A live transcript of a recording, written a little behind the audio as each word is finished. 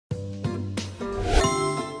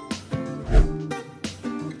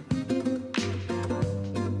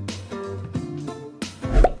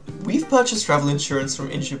purchased travel insurance from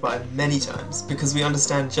Insubuy many times because we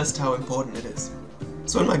understand just how important it is.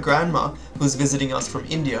 So when my grandma, who was visiting us from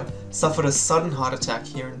India, suffered a sudden heart attack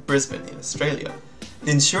here in Brisbane in Australia,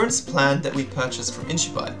 the insurance plan that we purchased from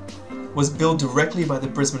Insubuy was billed directly by the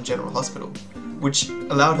Brisbane General Hospital, which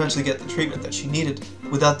allowed her to get the treatment that she needed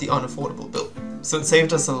without the unaffordable bill. So it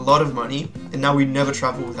saved us a lot of money, and now we never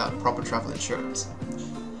travel without proper travel insurance.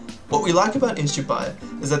 What we like about Insubuy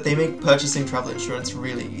is that they make purchasing travel insurance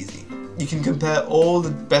really easy. You can compare all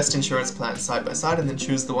the best insurance plans side by side and then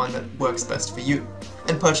choose the one that works best for you,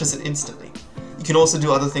 and purchase it instantly. You can also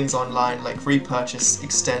do other things online like repurchase,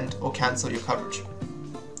 extend, or cancel your coverage.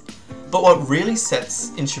 But what really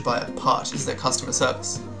sets Insubuy apart is their customer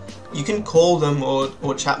service. You can call them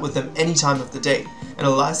or chat with them any time of the day, and a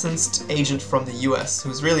licensed agent from the US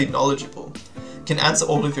who's really knowledgeable can answer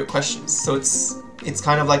all of your questions, so it's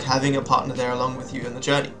kind of like having a partner there along with you in the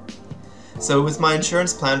journey. So with my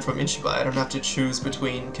insurance plan from Insubuy, I don't have to choose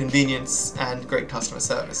between convenience and great customer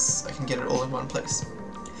service. I can get it all in one place.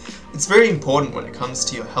 It's very important when it comes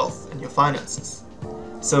to your health and your finances.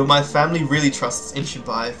 So my family really trusts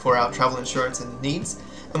Insubuy for our travel insurance and needs,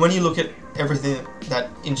 and when you look at everything that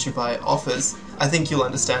Insubuy offers, I think you'll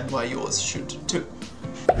understand why yours should too.